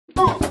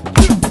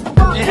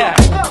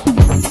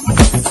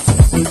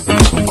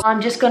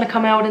I'm just going to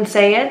come out and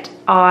say it.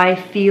 I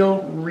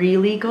feel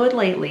really good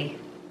lately.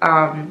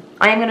 I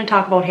am going to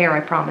talk about hair,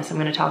 I promise. I'm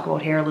going to talk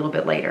about hair a little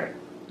bit later.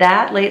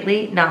 That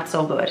lately, not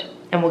so good.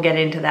 And we'll get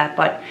into that.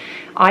 But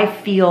I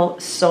feel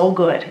so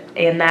good.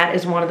 And that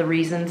is one of the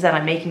reasons that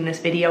I'm making this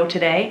video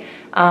today.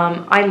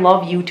 I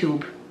love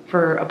YouTube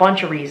for a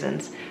bunch of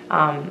reasons.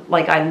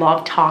 Like I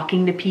love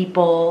talking to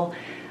people.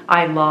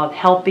 I love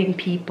helping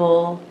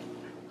people.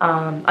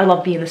 I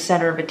love being the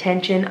center of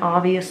attention,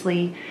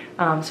 obviously.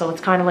 So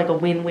it's kind of like a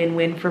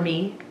win-win-win for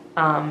me.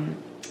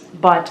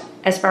 But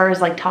as far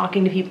as like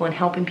talking to people and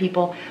helping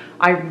people,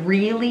 I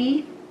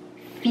really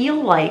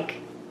feel like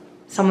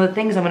some of the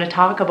things I'm going to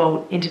talk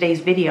about in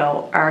today's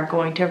video are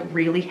going to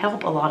really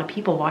help a lot of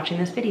people watching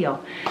this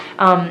video.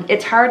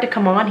 It's hard to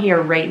come on here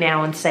right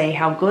now and say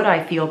how good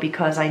I feel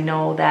because I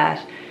know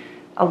that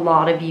a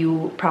lot of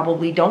you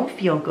probably don't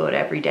feel good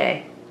every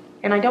day.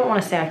 And I don't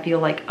want to say I feel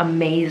like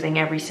amazing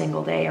every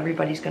single day.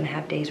 Everybody's going to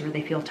have days where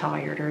they feel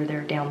tired or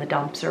they're down the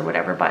dumps or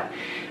whatever. But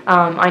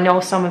I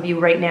know some of you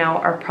right now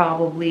are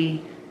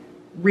probably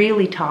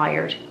really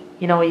tired.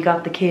 You know, you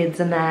got the kids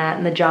and that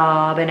and the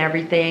job and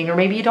everything. Or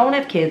maybe you don't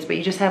have kids, but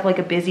you just have like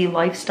a busy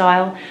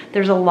lifestyle.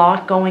 There's a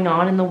lot going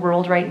on in the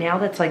world right now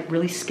that's like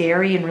really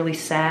scary and really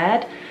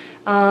sad.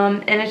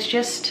 And it's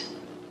just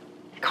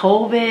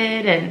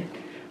COVID and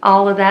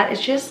all of that.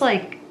 It's just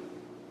like,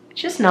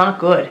 it's just not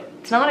good.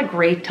 It's not a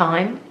great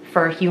time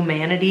for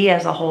humanity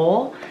as a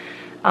whole,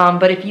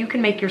 but if you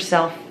can make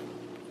yourself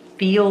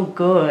feel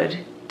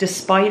good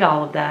despite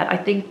all of that, I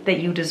think that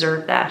you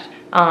deserve that.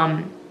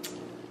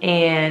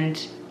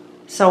 And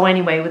so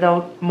anyway,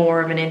 without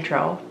more of an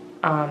intro,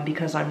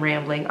 because I'm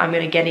rambling, I'm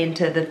going to get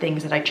into the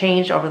things that I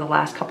changed over the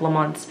last couple of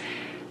months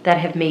that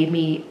have made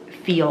me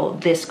feel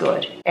this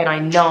good. And I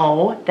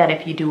know that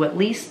if you do at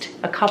least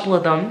a couple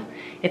of them,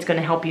 it's going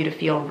to help you to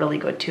feel really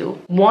good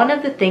too. One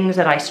of the things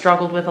that I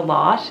struggled with a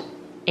lot,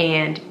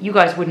 and you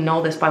guys wouldn't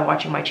know this by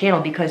watching my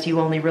channel because you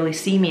only really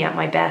see me at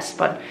my best,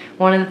 but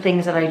one of the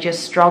things that I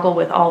just struggle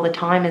with all the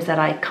time is that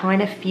I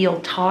kind of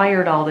feel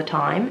tired all the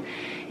time.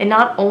 And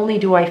not only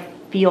do I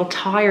feel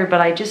tired,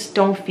 but I just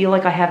don't feel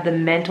like I have the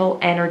mental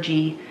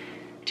energy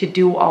to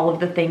do all of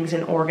the things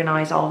and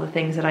organize all the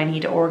things that I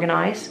need to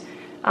organize.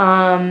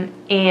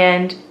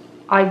 And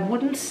I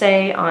wouldn't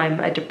say I'm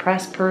a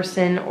depressed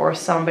person or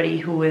somebody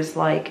who is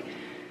like,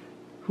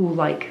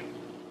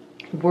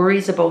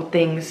 worries about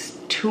things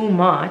too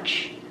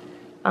much.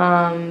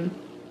 But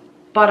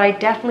I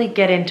definitely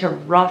get into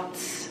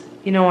ruts.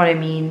 You know what I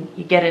mean?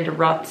 You get into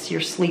ruts, you're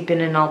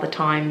sleeping in all the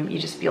time, you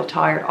just feel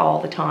tired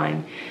all the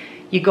time.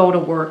 You go to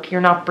work,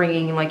 you're not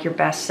bringing like your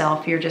best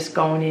self, you're just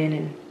going in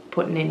and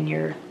putting in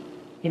your,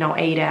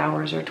 8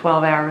 hours or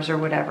 12 hours or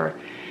whatever.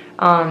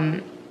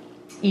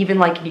 Even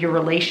like your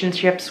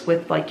relationships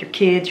with like your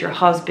kids, your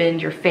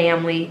husband, your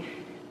family,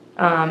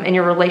 and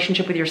your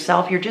relationship with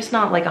yourself, you're just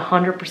not like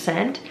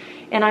 100%.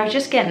 And I was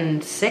just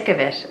getting sick of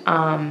it.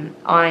 I'm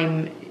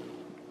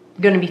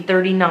going to be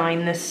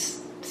 39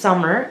 this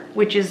summer,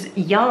 which is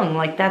young.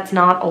 Like that's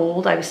not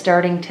old. I was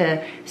starting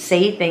to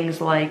say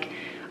things like,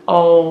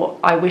 oh,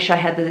 I wish I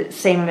had the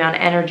same amount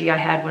of energy I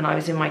had when I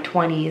was in my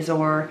 20s,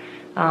 or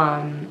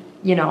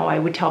I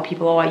would tell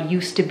people, oh, I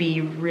used to be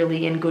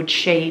really in good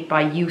shape.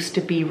 I used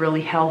to be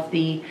really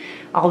healthy.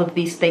 All of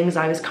these things,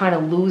 I was kind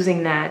of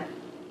losing that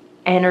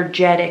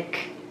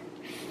energetic,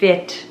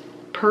 fit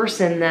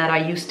person that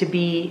I used to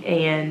be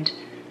and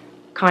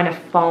kind of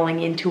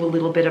falling into a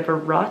little bit of a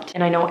rut.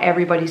 And I know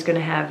everybody's going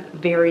to have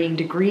varying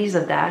degrees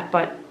of that,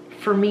 but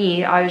for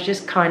me, I was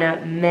just kind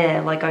of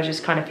meh, like I was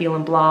just kind of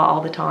feeling blah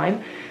all the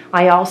time.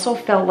 I also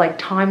felt like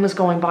time was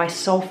going by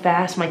so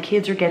fast. My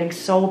kids are getting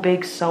so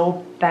big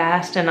so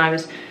fast, and I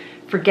was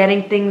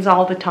forgetting things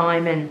all the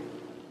time and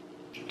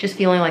just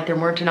feeling like there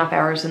weren't enough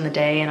hours in the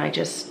day. And I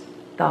just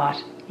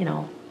thought,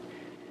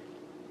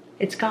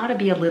 it's got to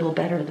be a little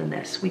better than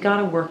this. We got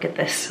to work at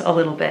this a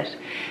little bit.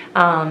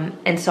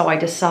 And so I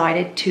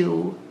decided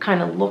to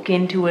kind of look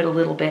into it a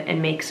little bit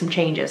and make some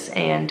changes.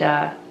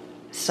 And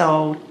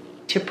so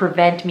to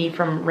prevent me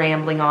from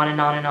rambling on and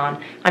on and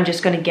on, I'm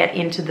just going to get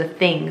into the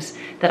things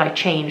that I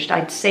changed.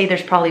 I'd say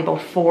there's probably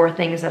about 4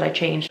 things that I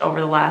changed over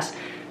the last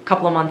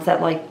couple of months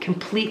that like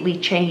completely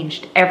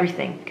changed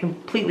everything,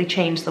 completely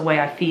changed the way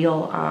I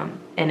feel.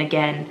 And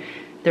again,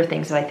 they're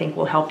things that I think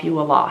will help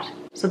you a lot.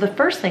 So the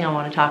first thing I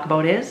want to talk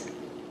about is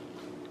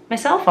my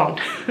cell phone.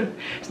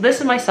 So this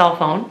is my cell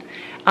phone.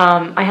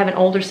 I have an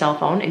older cell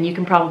phone, and you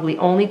can probably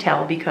only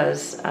tell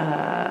because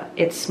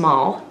it's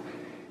small.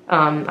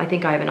 I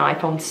think I have an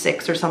iPhone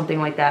 6 or something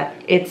like that.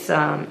 It's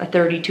a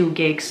 32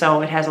 gig,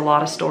 so it has a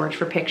lot of storage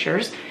for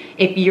pictures.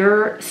 If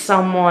you're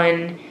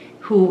someone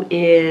who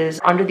is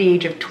under the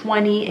age of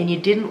 20 and you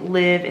didn't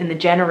live in the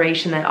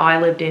generation that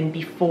I lived in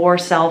before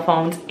cell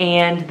phones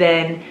and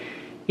then,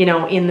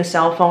 in the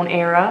cell phone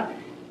era,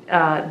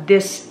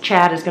 this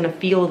chat is going to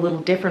feel a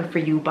little different for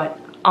you, but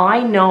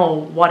I know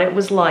what it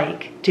was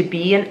like to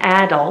be an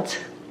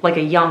adult, like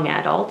a young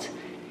adult,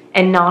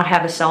 and not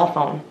have a cell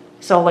phone.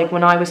 So like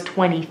when I was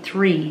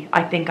 23,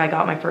 I think I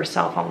got my first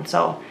cell phone.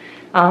 So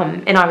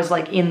And I was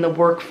like in the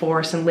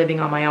workforce and living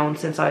on my own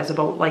since I was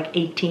about like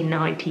 18,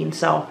 19.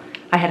 So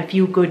I had a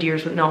few good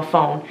years with no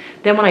phone.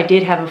 Then when I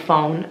did have a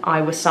phone,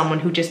 I was someone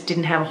who just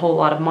didn't have a whole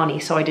lot of money.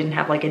 So I didn't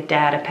have like a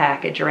data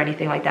package or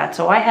anything like that.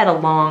 So I had a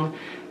long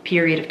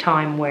period of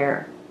time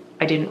where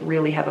I didn't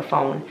really have a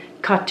phone.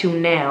 Cut to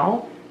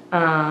now,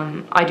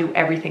 I do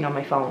everything on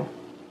my phone.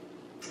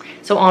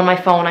 So on my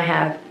phone I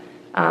have,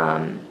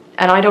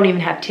 and I don't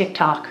even have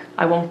TikTok.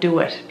 I won't do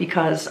it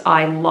because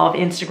I love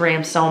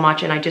Instagram so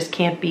much and I just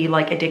can't be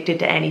like addicted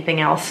to anything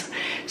else.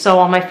 So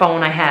on my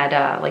phone I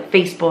had like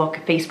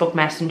Facebook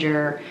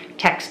Messenger,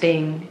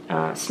 texting,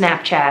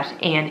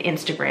 Snapchat, and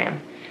Instagram.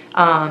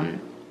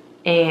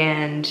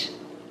 And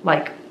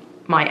like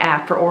my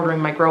app for ordering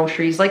my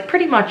groceries, like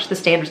pretty much the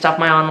standard stuff,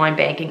 my online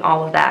banking,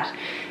 all of that.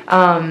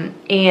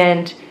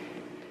 And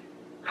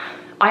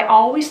I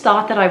always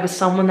thought that I was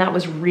someone that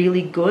was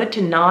really good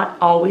to not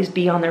always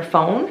be on their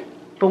phone.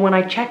 But when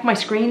I checked my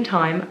screen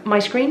time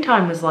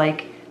was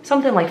like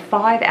something like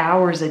 5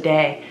 hours a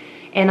day.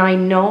 And I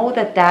know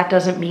that that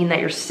doesn't mean that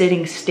you're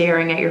sitting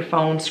staring at your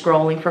phone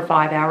scrolling for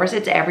 5 hours.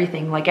 It's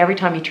everything. Like every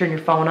time you turn your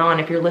phone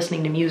on, if you're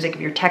listening to music,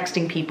 if you're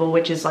texting people,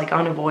 which is like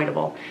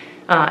unavoidable,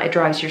 it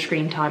drives your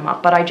screen time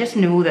up. But I just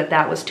knew that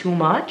that was too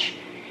much.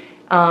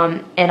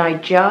 And I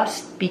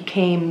just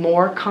became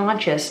more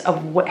conscious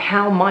of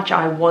how much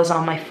I was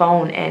on my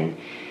phone, and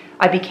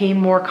I became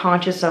more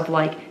conscious of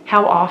like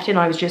how often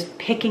I was just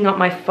picking up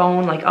my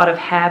phone like out of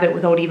habit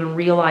without even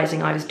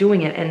realizing I was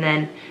doing it, and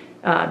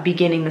then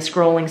beginning the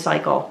scrolling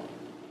cycle.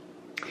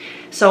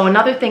 So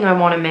another thing I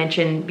want to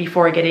mention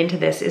before I get into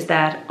this is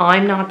that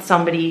I'm not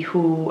somebody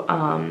who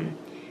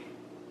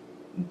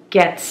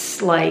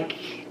gets like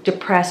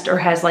depressed or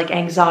has like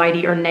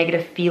anxiety or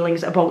negative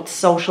feelings about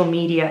social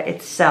media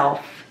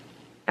itself.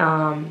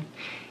 And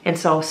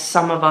so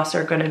some of us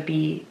are going to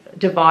be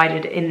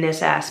divided in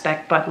this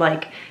aspect, but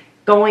like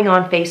going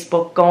on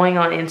Facebook, going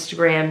on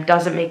Instagram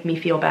doesn't make me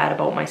feel bad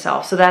about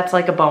myself. So that's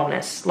like a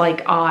bonus.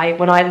 Like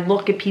when I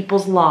look at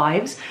people's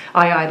lives,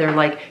 I either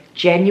like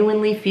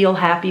genuinely feel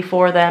happy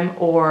for them,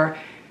 or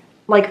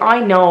like I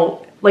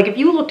know, like if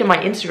you looked at my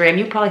Instagram,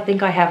 you'd probably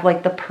think I have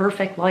like the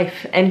perfect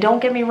life. And don't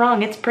get me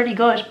wrong, it's pretty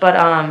good,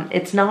 but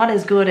it's not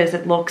as good as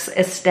it looks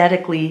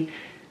aesthetically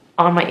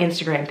on my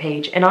Instagram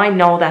page. And I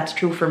know that's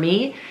true for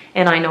me,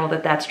 and I know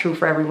that that's true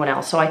for everyone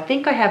else. So I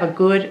think I have a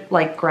good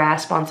like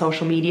grasp on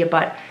social media,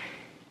 but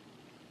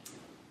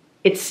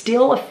it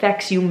still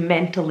affects you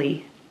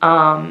mentally.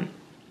 And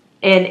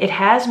it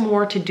has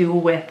more to do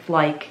with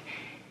like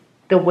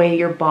the way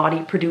your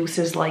body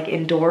produces like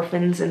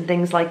endorphins and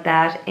things like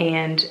that,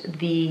 and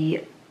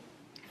the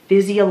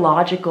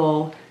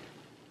physiological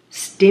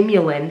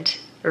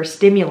stimulus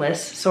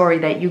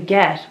that you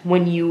get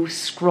when you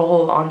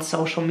scroll on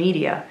social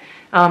media.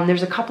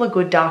 There's a couple of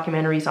good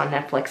documentaries on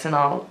Netflix, and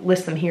I'll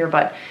list them here,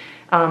 but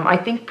I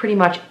think pretty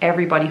much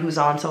everybody who's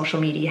on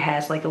social media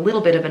has like a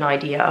little bit of an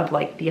idea of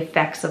like the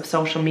effects of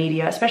social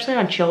media, especially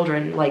on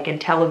children, like in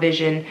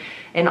television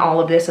and all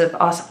of this, of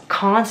us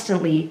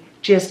constantly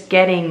just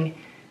getting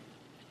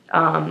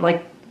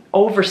like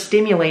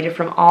overstimulated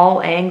from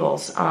all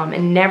angles,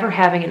 and never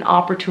having an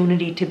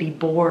opportunity to be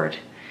bored,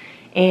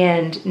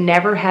 and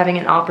never having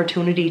an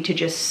opportunity to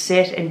just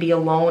sit and be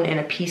alone in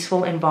a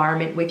peaceful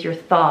environment with your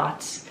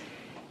thoughts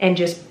and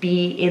just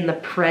be in the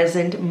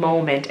present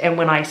moment. And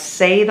when I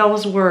say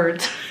those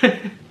words,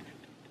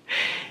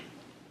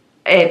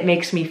 it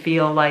makes me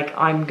feel like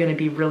I'm going to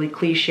be really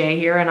cliche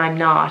here, and I'm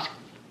not.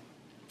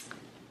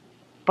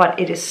 But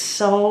it is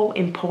so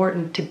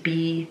important to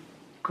be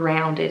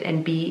grounded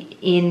and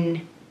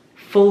be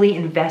fully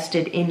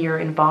invested in your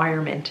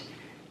environment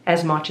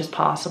as much as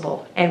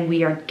possible. And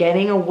we are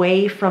getting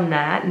away from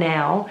that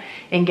now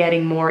and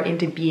getting more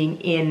into being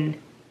in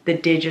the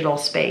digital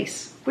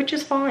space, which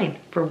is fine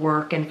for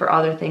work and for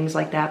other things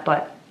like that.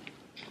 But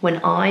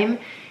when I'm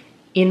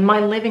in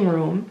my living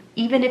room,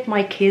 even if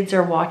my kids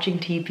are watching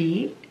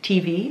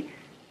TV,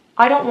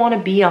 I don't want to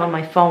be on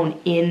my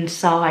phone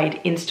inside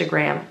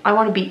Instagram. I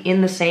want to be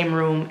in the same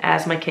room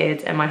as my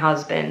kids and my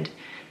husband,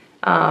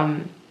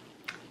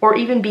 or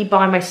even be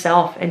by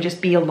myself and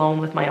just be alone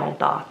with my own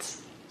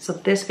thoughts. So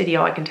this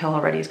video, I can tell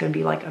already, is going to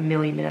be like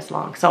 1,000,000 minutes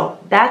long. So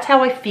that's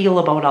how I feel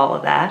about all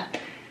of that.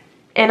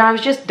 And I was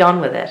just done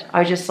with it. I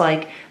was just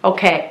like,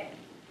 okay,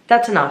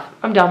 that's enough.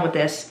 I'm done with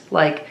this.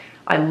 Like,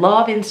 I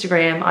love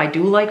Instagram. I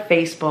do like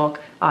Facebook.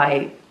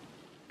 I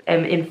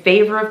am in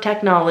favor of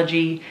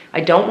technology.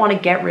 I don't want to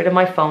get rid of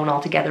my phone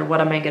altogether.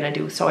 What am I going to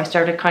do? So I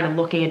started kind of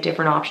looking at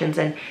different options,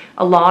 and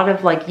a lot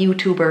of like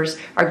YouTubers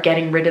are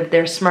getting rid of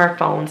their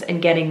smartphones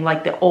and getting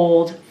like the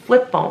old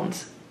flip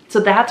phones. So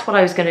that's what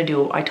I was going to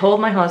do. I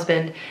told my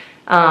husband,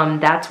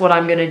 that's what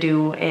I'm going to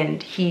do.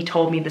 And he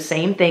told me the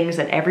same things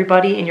that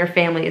everybody in your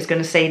family is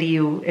going to say to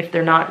you if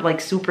they're not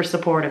like super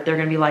supportive. They're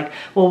going to be like,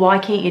 well, why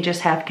can't you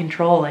just have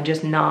control and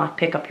just not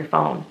pick up your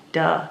phone?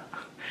 Duh.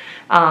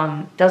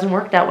 Doesn't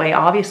work that way,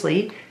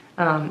 obviously.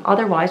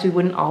 Otherwise, we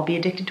wouldn't all be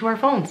addicted to our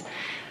phones.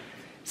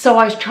 So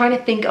I was trying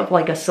to think of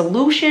like a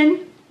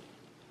solution.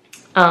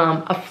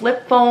 A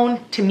flip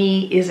phone to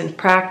me isn't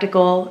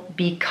practical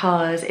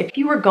because if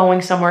you were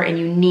going somewhere and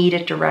you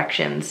needed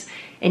directions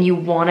and you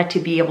wanted to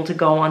be able to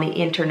go on the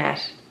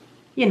internet,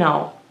 you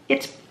know,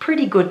 it's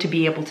pretty good to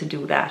be able to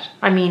do that.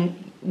 I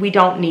mean, we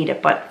don't need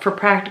it, but for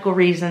practical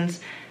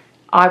reasons,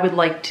 I would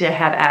like to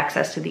have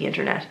access to the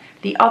internet.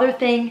 The other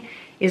thing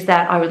is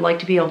that I would like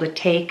to be able to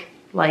take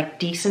like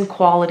decent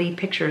quality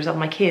pictures of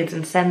my kids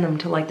and send them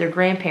to like their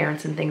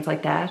grandparents and things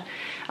like that.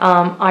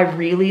 I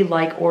really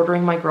like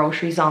ordering my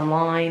groceries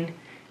online,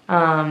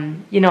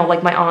 you know,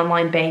 like my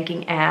online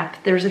banking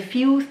app. There's a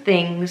few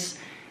things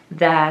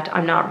that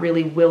I'm not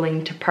really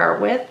willing to part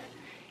with.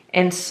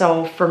 And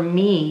so for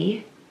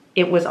me,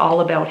 it was all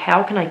about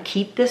how can I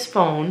keep this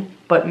phone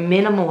but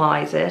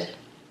minimalize it.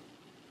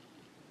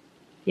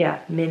 Yeah,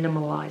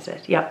 minimalize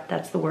it. Yep,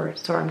 that's the word.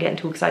 Sorry, I'm getting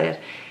too excited.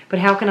 But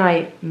how can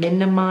I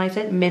minimize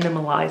it?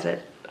 Minimalize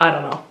it. I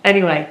don't know.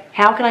 Anyway,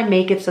 how can I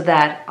make it so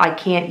that I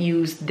can't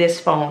use this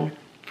phone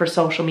for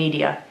social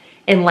media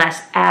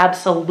unless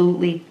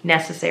absolutely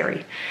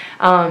necessary?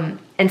 And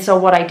so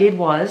what I did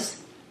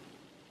was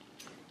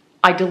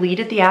I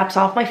deleted the apps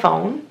off my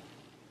phone,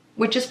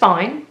 which is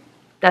fine.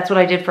 That's what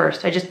I did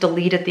first. I just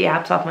deleted the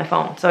apps off my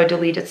phone. So I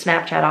deleted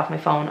Snapchat off my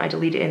phone. I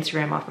deleted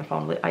Instagram off my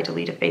phone. I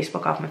deleted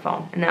Facebook off my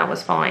phone. And that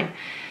was fine.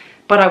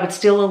 But I would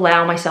still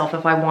allow myself,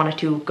 if I wanted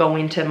to, go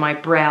into my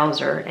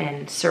browser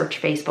and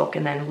search Facebook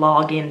and then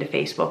log into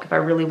Facebook if I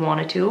really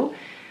wanted to.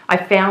 I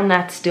found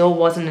that still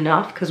wasn't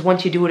enough because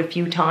once you do it a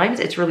few times,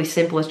 it's really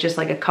simple. It's just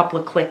like a couple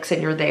of clicks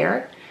and you're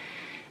there.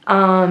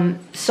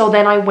 So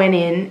then I went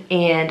in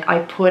and I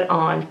put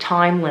on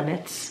time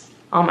limits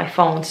on my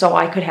phone so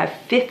I could have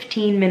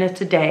 15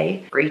 minutes a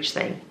day for each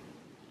thing.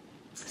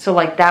 So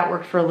like that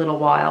worked for a little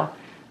while.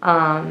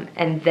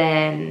 And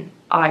then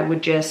I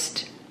would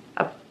just,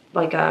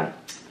 like a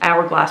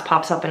hourglass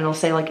pops up and it'll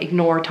say like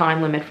ignore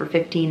time limit for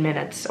 15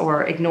 minutes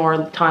or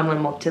ignore time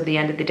limit to the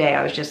end of the day.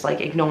 I was just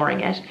like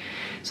ignoring it.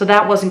 So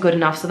that wasn't good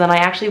enough. So then I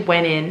actually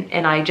went in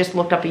and I just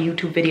looked up a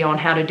YouTube video on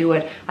how to do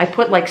it. I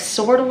put like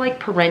sort of like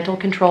parental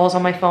controls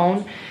on my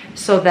phone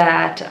so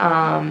that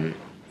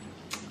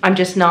I'm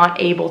just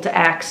not able to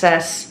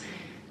access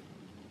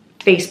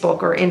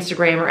Facebook or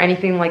Instagram or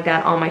anything like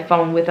that on my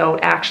phone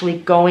without actually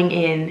going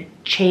in,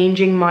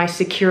 changing my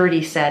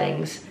security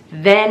settings,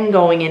 then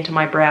going into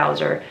my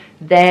browser,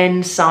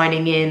 then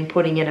signing in,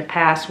 putting in a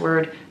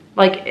password.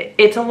 Like,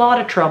 it's a lot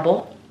of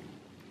trouble,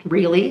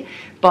 really.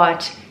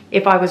 But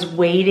if I was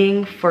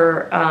waiting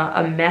for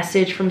a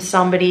message from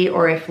somebody,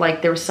 or if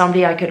like there was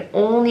somebody I could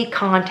only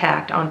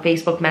contact on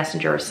Facebook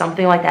Messenger or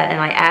something like that,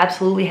 and I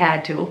absolutely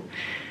had to,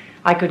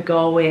 I could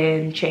go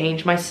in,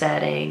 change my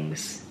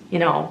settings, you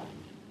know,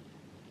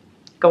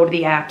 go to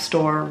the App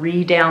Store,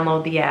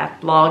 re-download the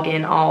app, log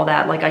in, all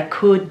that. Like, I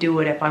could do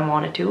it if I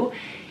wanted to.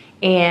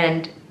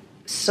 And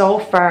so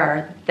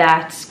far,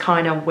 that's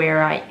kind of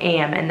where I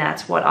am, and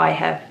that's what I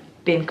have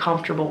been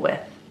comfortable with.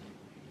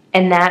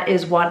 And that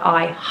is what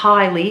I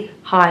highly,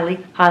 highly,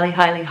 highly,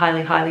 highly,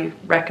 highly, highly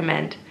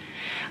recommend.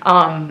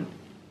 And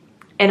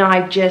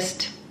I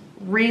just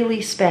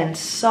really spend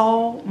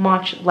so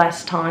much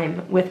less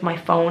time with my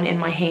phone in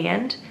my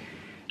hand.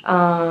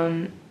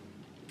 And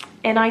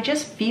I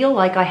just feel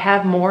like I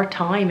have more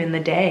time in the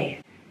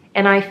day.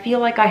 And I feel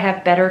like I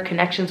have better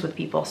connections with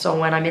people. So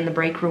when I'm in the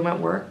break room at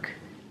work,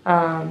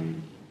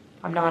 I'm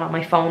not on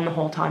my phone the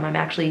whole time. I'm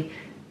actually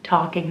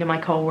talking to my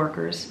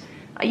coworkers.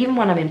 Even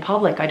when I'm in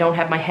public, I don't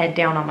have my head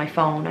down on my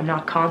phone. I'm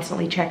not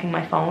constantly checking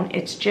my phone.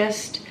 It's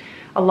just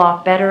a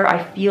lot better.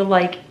 I feel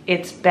like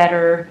it's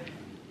better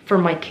for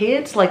my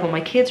kids. Like when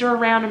my kids are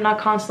around, I'm not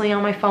constantly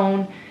on my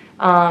phone.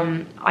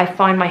 I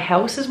find my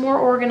house is more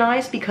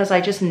organized because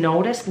I just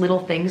notice little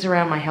things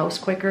around my house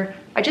quicker.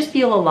 I just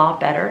feel a lot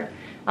better.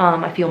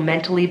 I feel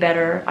mentally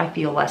better. I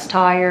feel less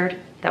tired.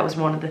 That was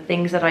one of the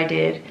things that I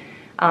did.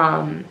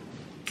 And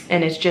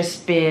it's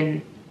just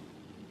been,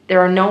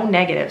 there are no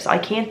negatives. I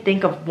can't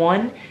think of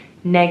one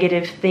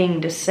negative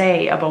thing to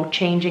say about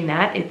changing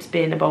that. It's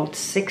been about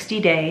 60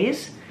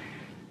 days.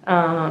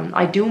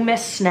 I do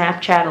miss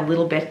Snapchat a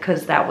little bit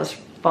because that was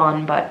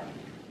fun, but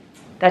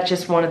that's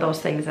just one of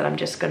those things that I'm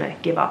just going to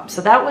give up.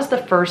 So that was the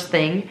first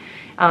thing.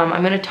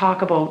 I'm going to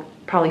talk about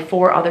probably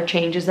 4 other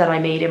changes that I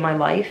made in my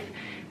life,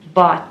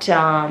 but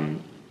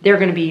they're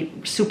going to be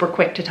super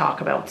quick to talk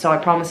about. So I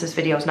promise this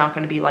video is not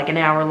going to be like an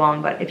hour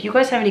long, but if you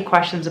guys have any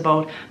questions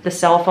about the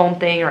cell phone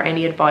thing or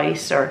any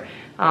advice or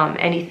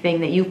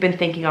anything that you've been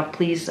thinking of,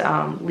 please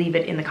leave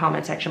it in the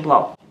comment section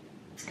below.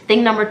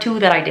 Thing number 2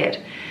 that I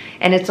did,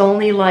 and it's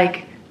only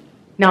like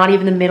not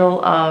even the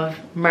middle of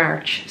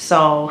March,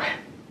 so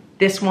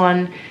this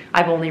one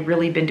I've only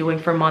really been doing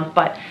for a month,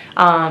 but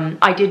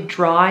I did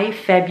dry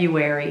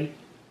February.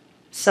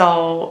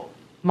 So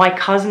my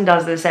cousin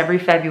does this every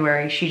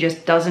February. She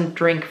just doesn't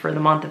drink for the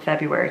month of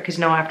February because,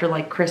 you know, after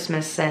like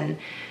Christmas and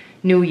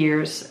New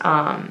Year's,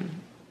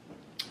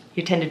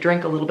 you tend to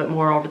drink a little bit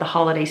more over the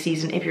holiday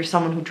season if you're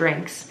someone who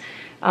drinks.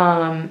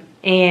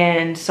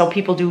 And so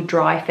people do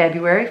dry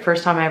February.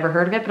 First time I ever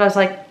heard of it, but I was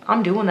like,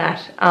 I'm doing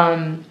that.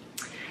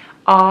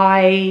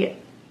 I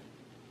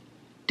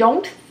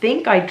don't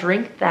think I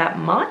drink that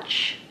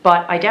much,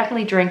 but I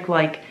definitely drink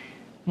like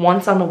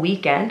once on the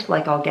weekend,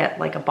 like I'll get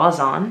like a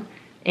buzz on.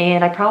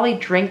 And I probably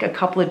drink a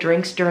couple of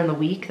drinks during the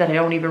week that I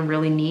don't even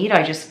really need.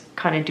 I just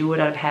kind of do it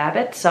out of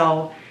habit.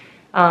 So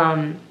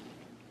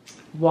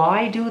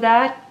why do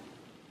that?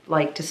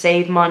 Like to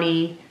save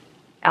money.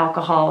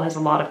 Alcohol has a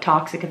lot of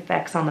toxic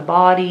effects on the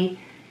body.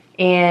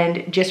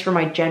 And just for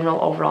my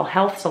general overall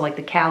health, so like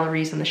the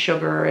calories and the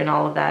sugar and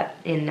all of that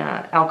in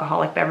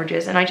alcoholic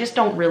beverages. And I just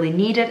don't really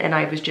need it. And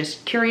I was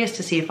just curious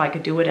to see if I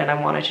could do it, and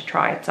I wanted to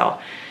try it. So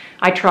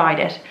I tried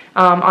it.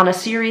 On a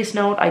serious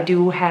note, I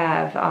do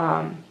have,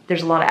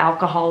 there's a lot of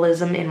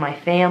alcoholism in my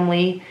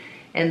family.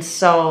 And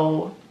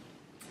so,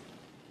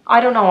 I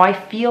don't know, I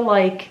feel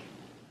like,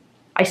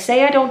 I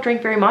say I don't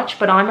drink very much,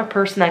 but I'm a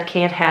person that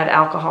can't have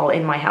alcohol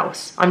in my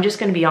house. I'm just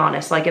going to be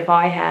honest. Like if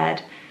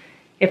I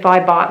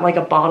bought like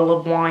a bottle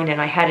of wine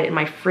and I had it in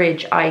my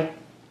fridge, I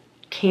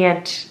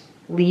can't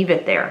leave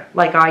it there.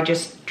 Like I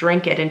just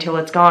drink it until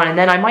it's gone. And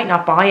then I might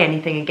not buy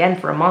anything again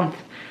for a month,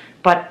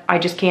 but I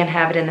just can't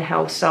have it in the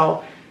house.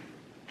 So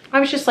I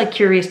was just like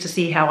curious to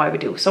see how I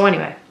would do. So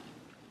anyway,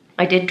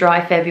 I did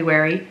dry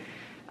February.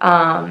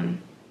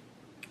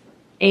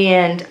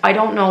 And I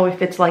don't know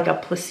if it's like a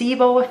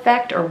placebo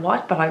effect or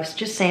what, but I was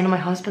just saying to my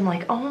husband,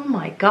 like, oh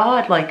my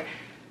God, like,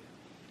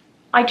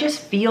 I just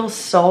feel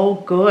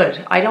so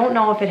good. I don't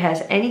know if it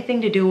has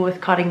anything to do with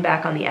cutting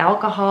back on the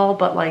alcohol,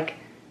 but like,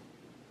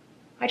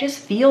 I just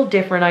feel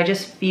different. I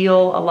just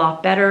feel a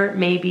lot better.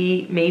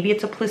 Maybe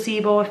it's a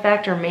placebo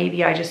effect, or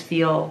maybe I just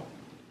feel,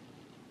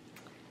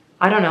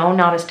 I don't know,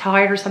 not as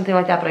tired or something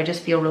like that, but I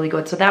just feel really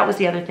good. So that was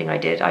the other thing I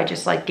did. I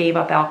just like gave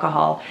up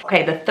alcohol.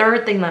 Okay, the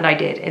third thing that I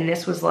did, and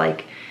this was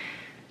like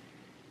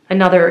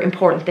another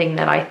important thing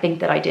that I think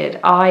that I did.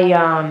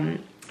 I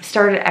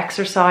started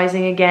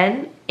exercising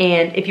again.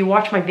 And if you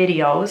watch my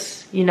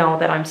videos, you know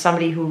that I'm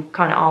somebody who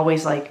kind of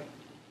always like,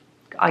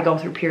 I go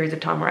through periods of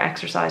time where I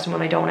exercise and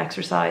when I don't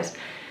exercise.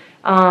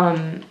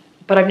 But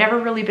I've never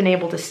really been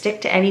able to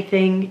stick to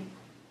anything.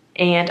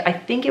 And I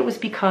think it was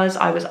because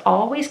I was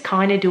always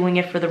kind of doing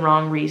it for the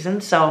wrong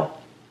reason. So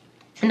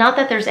not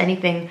that there's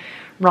anything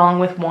wrong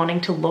with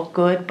wanting to look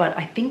good, but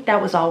I think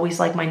that was always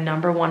like my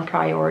 #1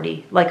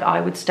 priority. Like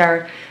I would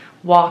start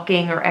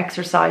walking or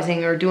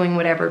exercising or doing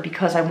whatever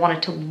because I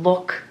wanted to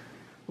look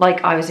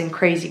like I was in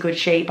crazy good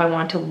shape. I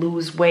wanted to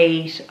lose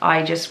weight.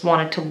 I just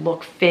wanted to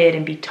look fit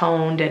and be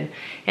toned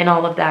and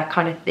all of that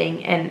kind of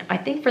thing. And I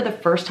think for the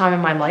first time in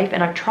my life,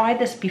 and I've tried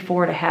this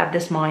before to have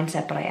this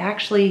mindset, but I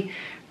actually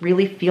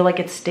really feel like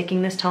it's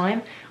sticking this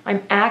time.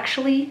 I'm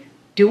actually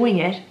doing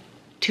it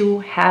to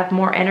have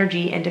more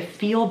energy and to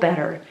feel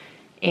better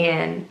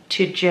and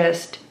to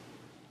just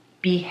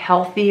be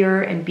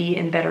healthier and be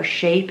in better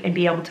shape and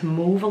be able to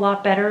move a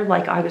lot better.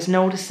 Like I was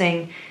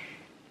noticing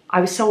I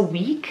was so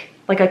weak.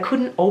 Like I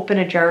couldn't open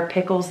a jar of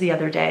pickles the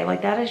other day.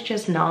 Like that is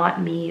just not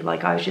me.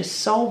 Like I was just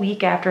so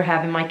weak after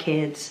having my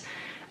kids.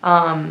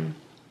 I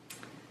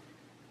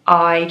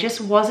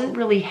just wasn't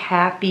really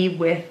happy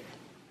with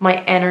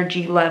my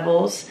energy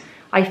levels.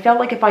 I felt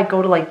like if I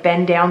go to like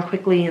bend down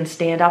quickly and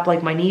stand up,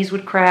 like my knees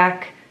would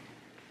crack.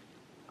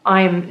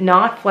 I'm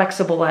not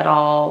flexible at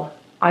all.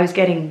 I was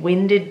getting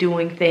winded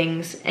doing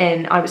things,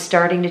 and I was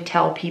starting to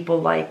tell people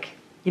like,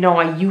 you know,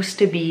 I used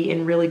to be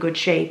in really good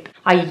shape.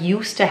 I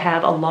used to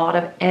have a lot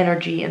of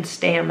energy and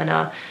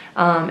stamina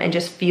and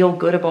just feel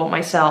good about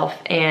myself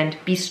and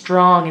be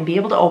strong and be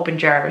able to open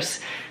jars,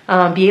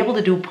 be able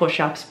to do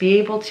push-ups, be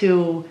able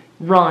to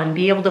run,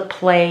 be able to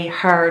play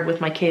hard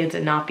with my kids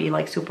and not be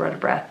like super out of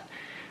breath.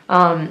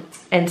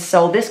 And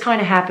so this kind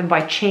of happened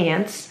by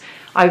chance.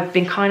 I've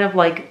been kind of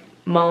like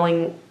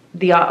mulling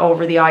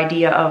over the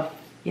idea of,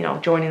 you know,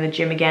 joining the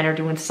gym again or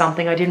doing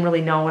something. I didn't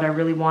really know what I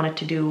really wanted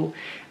to do.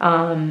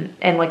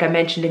 And like I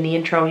mentioned in the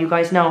intro, you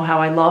guys know how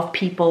I love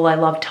people. I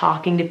love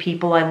talking to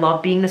people. I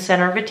love being the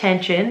center of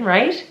attention,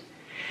 right?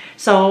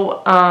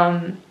 So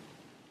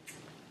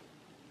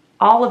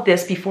all of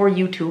this before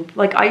YouTube,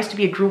 like I used to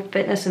be a group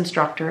fitness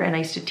instructor and I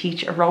used to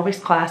teach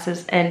aerobics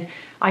classes, and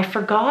I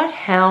forgot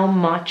how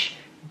much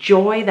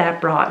joy that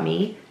brought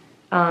me.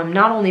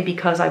 Not only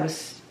because I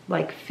was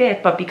like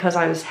fit, but because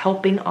I was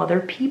helping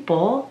other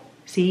people.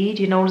 See,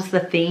 do you notice the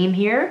theme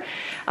here?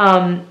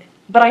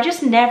 But I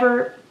just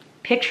never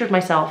pictured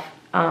myself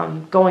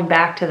going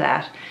back to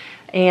that.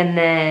 And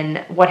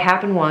then what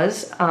happened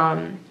was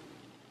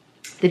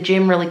the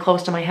gym really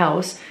close to my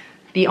house,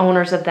 the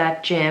owners of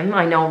that gym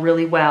I know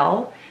really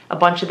well, a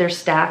bunch of their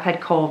staff had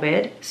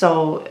COVID.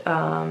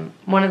 So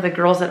one of the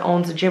girls that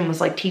owns the gym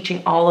was like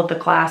teaching all of the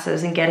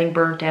classes and getting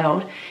burnt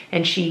out.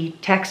 And she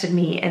texted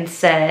me and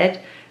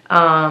said,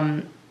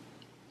 can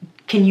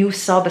you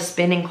sub a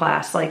spinning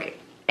class? Like,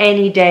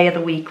 any day of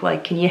the week,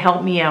 like, can you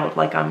help me out?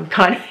 Like, I'm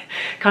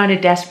kind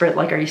of desperate.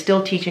 Like, are you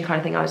still teaching, kind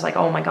of thing? I was like,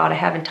 oh my God, I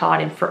haven't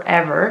taught in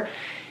forever.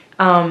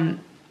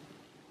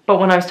 But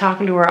when I was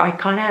talking to her, I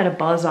kind of had a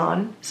buzz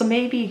on. So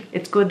maybe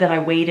it's good that I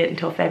waited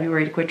until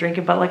February to quit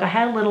drinking. But like, I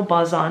had a little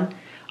buzz on.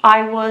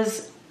 I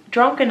was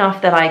drunk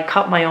enough that I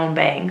cut my own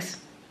bangs.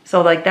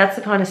 So like, that's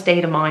the kind of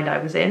state of mind I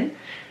was in.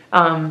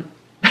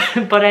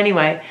 But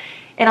anyway,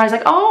 and I was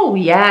like, oh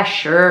yeah,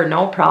 sure,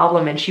 no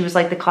problem. And she was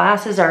like, the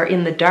classes are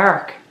in the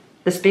dark,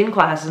 the spin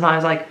classes. And I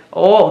was like,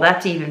 oh,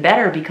 that's even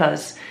better,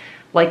 because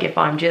like if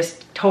I'm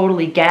just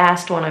totally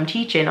gassed when I'm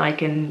teaching, I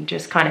can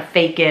just kind of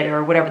fake it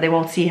or whatever. They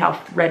won't see how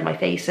red my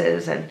face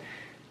is, and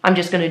I'm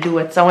just going to do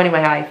it. So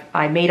anyway,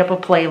 I made up a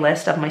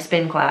playlist of my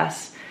spin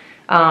class,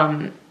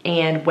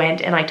 and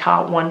went and I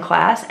taught one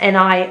class, and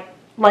I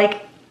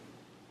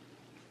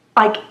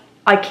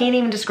can't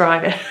even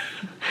describe it.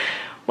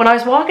 When I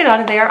was walking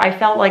out of there, I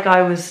felt like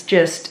I was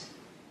just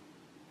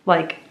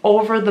like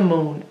over the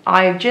moon.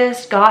 I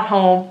just got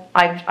home.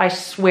 I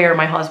swear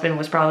my husband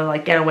was probably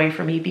like, get away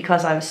from me,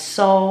 because I was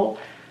so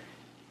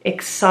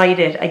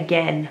excited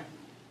again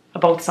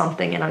about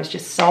something, and I was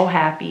just so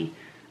happy.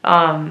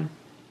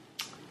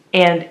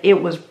 And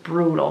it was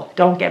brutal.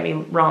 Don't get me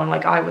wrong.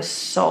 Like, I was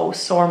so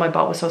sore. My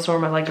butt was so sore.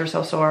 My legs were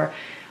so sore.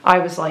 I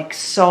was like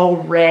so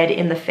red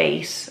in the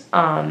face.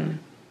 And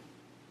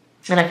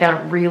I found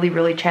it really,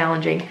 really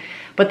challenging.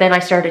 But then I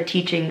started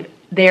teaching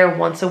there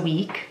once a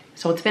week.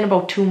 So it's been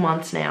about 2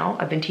 months now.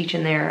 I've been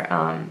teaching there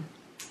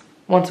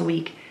once a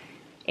week.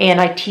 And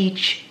I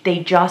teach, they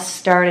just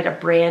started a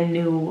brand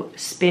new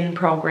spin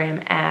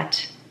program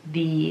at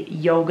the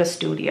yoga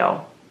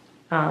studio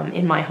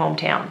in my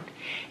hometown.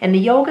 And the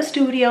yoga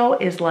studio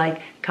is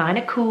like kind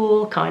of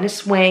cool, kind of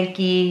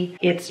swanky.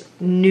 It's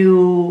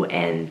new,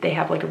 and they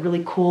have like a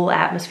really cool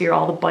atmosphere.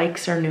 All the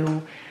bikes are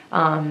new.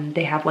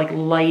 They have like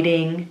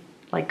lighting,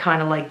 like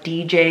kind of like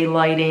DJ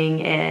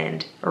lighting,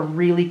 and a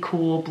really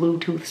cool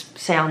Bluetooth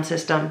sound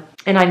system.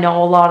 And I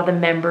know a lot of the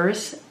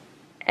members,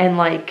 and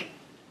like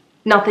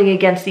nothing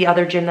against the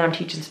other gym that I'm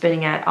teaching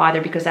spinning at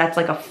either, because that's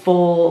like a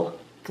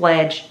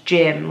full-fledged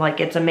gym. Like,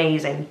 it's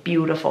amazing,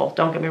 beautiful,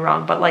 don't get me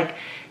wrong. But like,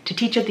 to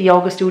teach at the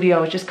yoga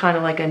studio is just kind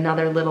of like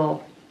another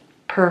little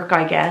perk,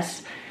 I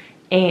guess.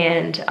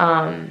 And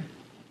I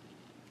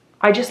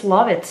just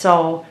love it.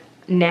 So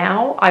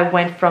now I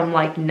went from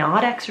like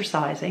not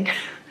exercising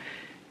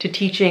to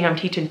teaching. I'm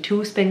teaching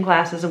 2 spin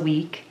classes a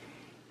week.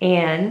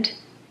 And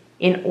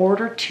in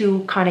order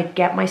to kind of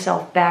get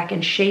myself back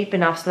in shape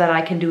enough so that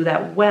I can do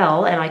that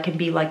well, and I can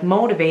be like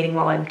motivating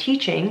while I'm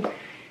teaching,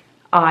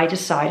 I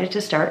decided to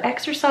start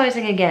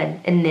exercising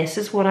again. And this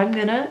is what I'm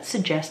gonna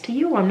suggest to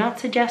you. I'm not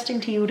suggesting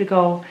to you to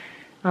go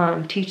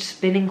teach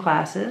spinning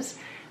classes.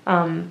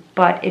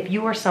 But if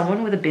you are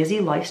someone with a busy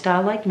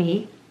lifestyle like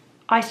me,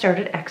 I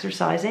started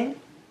exercising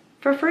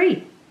for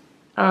free.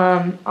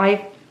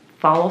 I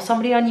follow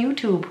somebody on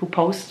YouTube who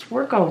posts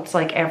workouts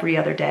like every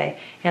other day.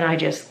 And I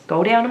just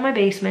go down in my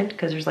basement,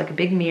 because there's like a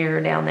big mirror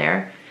down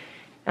there,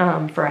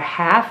 for a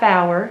half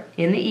hour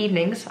in the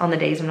evenings on the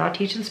days I'm not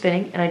teaching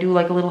spinning, and I do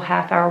like a little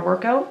half-hour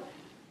workout.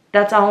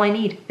 That's all I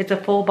need. It's a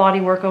full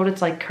body workout.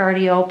 It's like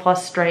cardio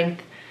plus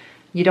strength.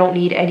 You don't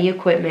need any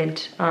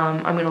equipment.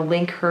 I'm going to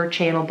link her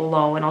channel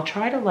below, and I'll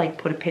try to like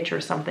put a picture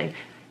or something.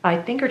 I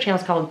think her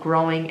channel's called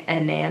Growing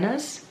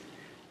Ananas.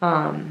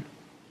 And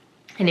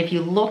if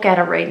you look at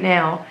it right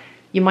now,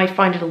 you might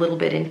find it a little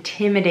bit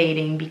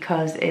intimidating,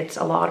 because it's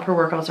a lot of her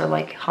workouts are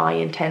like high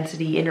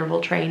intensity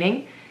interval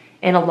training.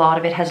 And a lot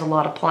of it has a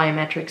lot of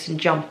plyometrics and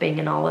jumping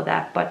and all of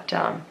that, but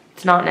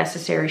it's not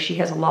necessary. She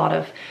has a lot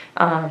of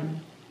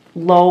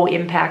low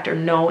impact or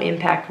no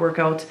impact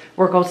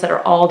workouts that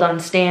are all done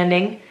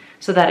standing,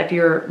 so that if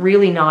you're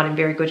really not in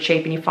very good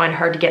shape and you find it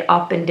hard to get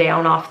up and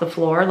down off the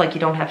floor, like, you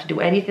don't have to do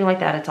anything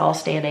like that. It's all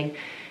standing.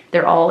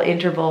 They're all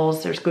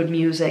intervals. There's good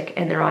music,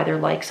 and they're either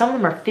like, some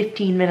of them are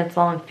 15 minutes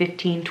long,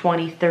 15,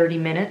 20, 30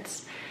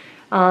 minutes.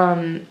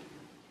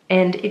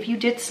 And if you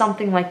did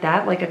something like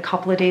that, like a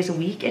couple of days a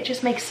week, it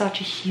just makes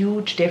such a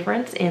huge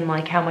difference in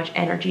like how much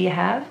energy you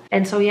have.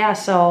 And so, yeah,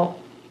 so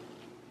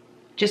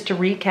just to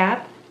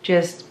recap,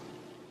 just,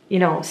 you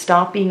know,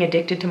 stop being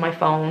addicted to my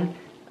phone,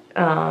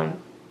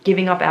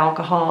 giving up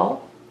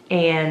alcohol,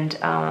 and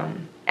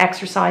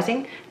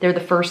exercising. They're the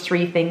first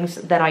 3 things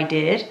that I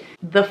did.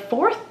 The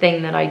 4th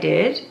thing that I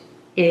did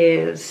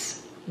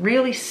is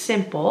really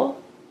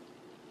simple,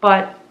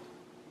 and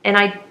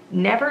I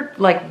never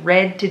like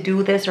read to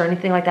do this or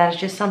anything like that. It's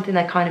just something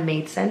that kind of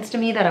made sense to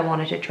me that I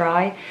wanted to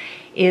try,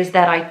 is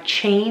that I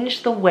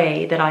changed the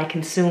way that I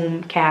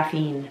consume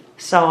caffeine.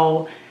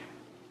 So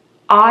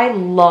I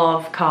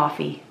love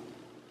coffee.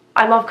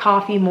 I love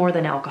coffee more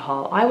than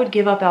alcohol. I would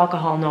give up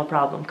alcohol, no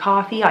problem.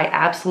 Coffee, I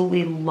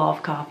absolutely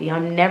love coffee.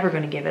 I'm never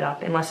going to give it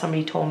up unless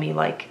somebody told me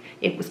like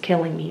it was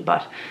killing me.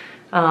 But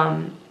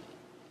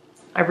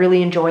I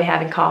really enjoy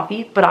having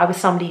coffee, but I was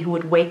somebody who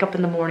would wake up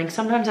in the morning.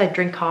 Sometimes I'd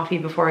drink coffee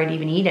before I'd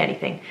even eat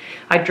anything.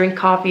 I'd drink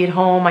coffee at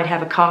home. I'd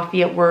have a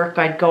coffee at work.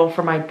 I'd go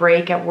for my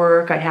break at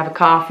work. I'd have a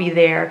coffee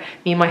there.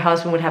 Me and my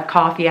husband would have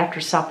coffee after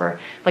supper.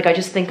 Like, I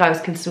just think I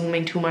was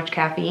consuming too much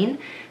caffeine.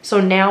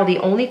 So now the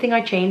only thing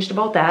I changed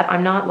about that,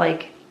 I'm not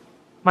like,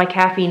 my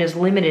caffeine is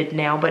limited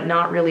now, but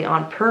not really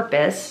on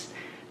purpose.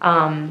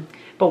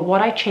 But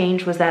what I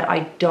changed was that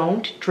I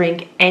don't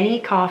drink any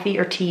coffee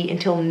or tea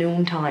until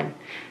noontime.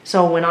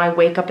 So when I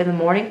wake up in the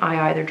morning,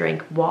 I either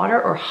drink water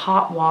or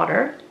hot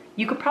water.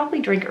 You could probably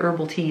drink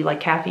herbal tea, like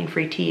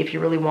caffeine-free tea if you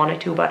really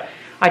wanted to, but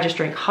I just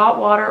drink hot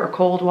water or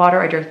cold water.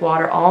 I drink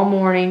water all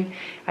morning.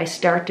 I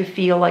start to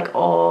feel like,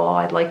 oh,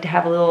 I'd like to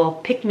have a little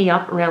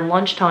pick-me-up around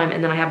lunchtime,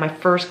 and then I have my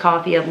first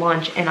coffee at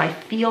lunch, and I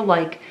feel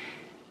like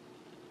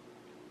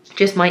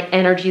just my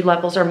energy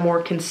levels are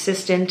more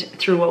consistent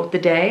throughout the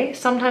day.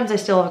 Sometimes I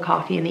still have a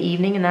coffee in the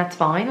evening, and that's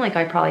fine. Like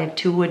I probably have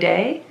 2 a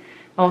day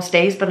most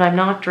days, but I'm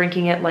not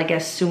drinking it like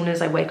as soon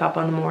as I wake up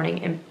in the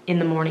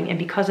morning, and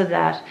because of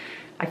that,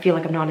 I feel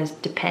like I'm not as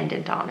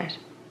dependent on it.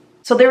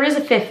 So there is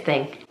a fifth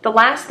thing. The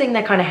last thing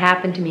that kind of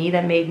happened to me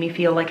that made me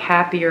feel like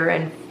happier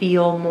and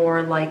feel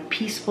more like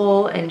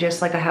peaceful and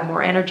just like I have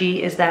more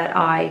energy is that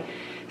I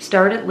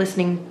started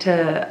listening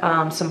to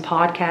some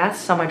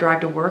podcasts on my drive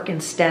to work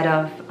instead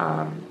of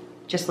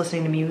just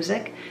listening to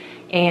music.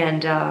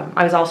 And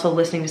I was also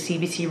listening to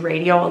CBC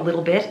radio a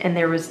little bit, and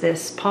there was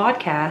this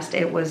podcast.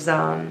 It was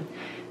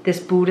this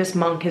Buddhist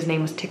monk. His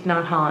name was Thich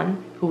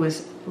Nhat, who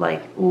was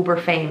like uber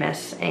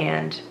famous,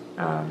 and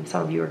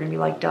some of you are going to be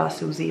like, duh,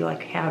 Susie,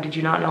 like how did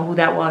you not know who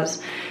that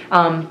was?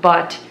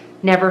 But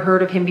never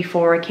heard of him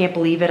before. I can't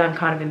believe it. I'm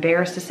kind of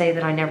embarrassed to say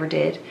that I never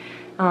did.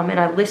 And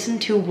I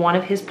listened to one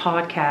of his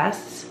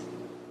podcasts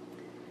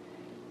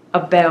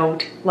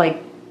about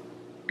like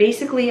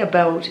basically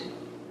about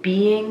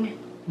being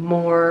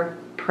more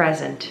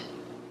present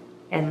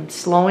and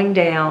slowing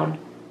down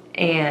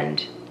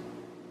and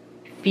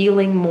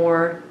feeling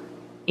more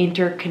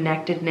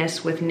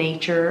interconnectedness with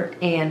nature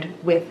and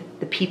with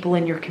the people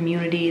in your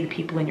community, the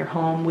people in your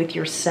home, with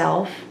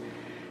yourself,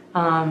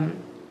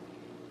 and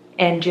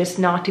just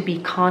not to be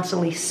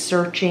constantly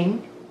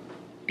searching,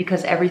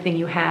 because everything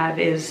you have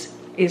is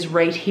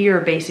right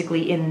here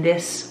basically in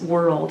this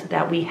world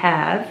that we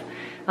have,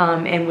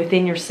 and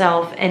within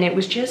yourself. And it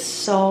was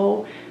just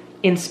so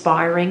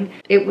inspiring.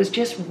 It was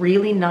just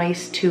really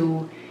nice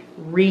to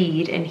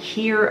read and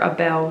hear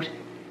about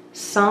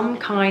some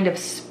kind of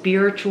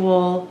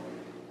spiritual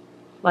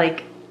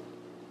like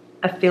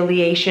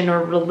affiliation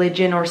or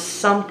religion or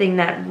something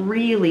that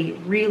really,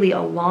 really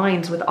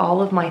aligns with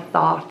all of my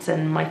thoughts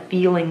and my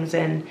feelings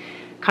and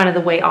kind of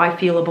the way I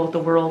feel about the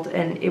world.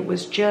 And it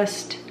was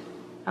just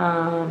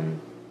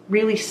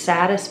really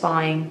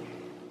satisfying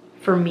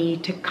for me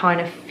to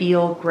kind of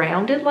feel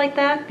grounded like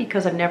that,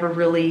 because I've never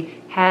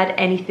really had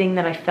anything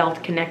that I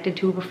felt connected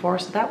to before.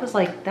 So that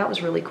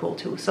was really cool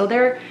too. So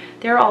there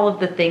are all of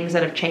the things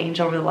that have changed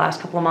over the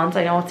last couple of months.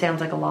 I know it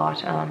sounds like a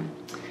lot.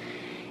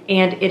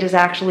 And it is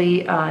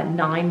actually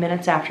 9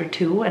 minutes after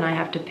 2, and I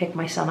have to pick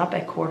my son up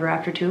at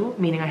 2:15,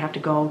 meaning I have to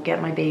go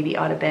get my baby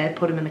out of bed,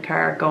 put him in the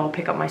car, go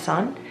pick up my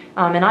son.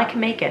 And I can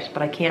make it,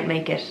 but I can't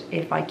make it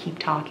if I keep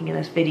talking in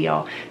this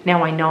video.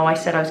 Now I know I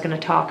said I was going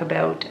to talk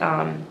about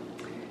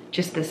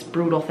just this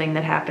brutal thing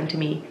that happened to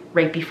me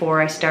right before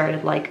I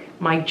started like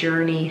my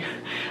journey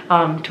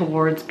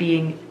towards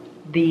being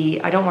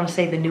I don't want to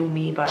say the new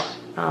me, but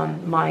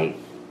my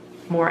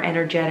more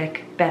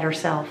energetic, better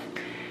self.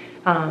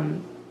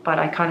 But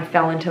I kind of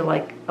fell into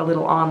like a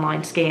little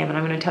online scam, and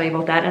I'm going to tell you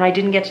about that. And I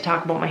didn't get to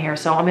talk about my hair,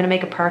 so I'm going to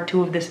make a part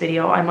 2 of this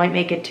video. I might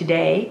make it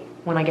today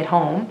when I get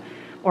home,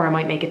 or I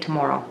might make it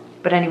tomorrow.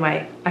 But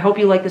anyway, I hope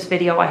you like this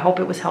video. I hope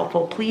it was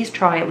helpful. Please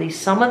try at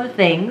least some of the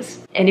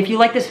things. And if you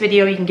like this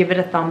video, you can give it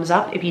a thumbs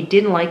up. If you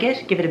didn't like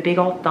it, give it a big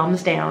old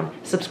thumbs down.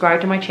 Subscribe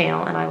to my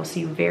channel, and I will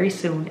see you very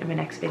soon in my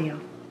next video.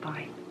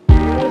 Bye.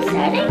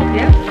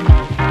 Yeah.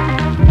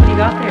 What do you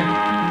got there?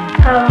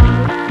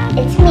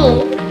 It's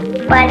me,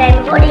 but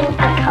I'm holding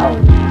a comb.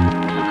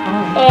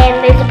 And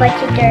there's a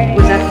bunch of dirt.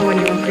 Was that for when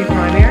you were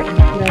pre-primary?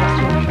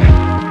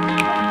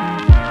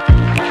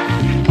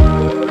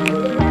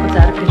 What's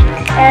that a picture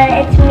of?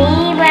 It's me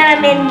when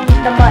I'm in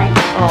the mud.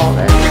 Oh,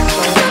 that is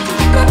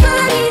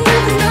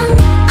so...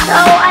 So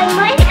I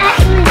might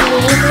actually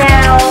leave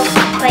now.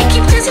 Like,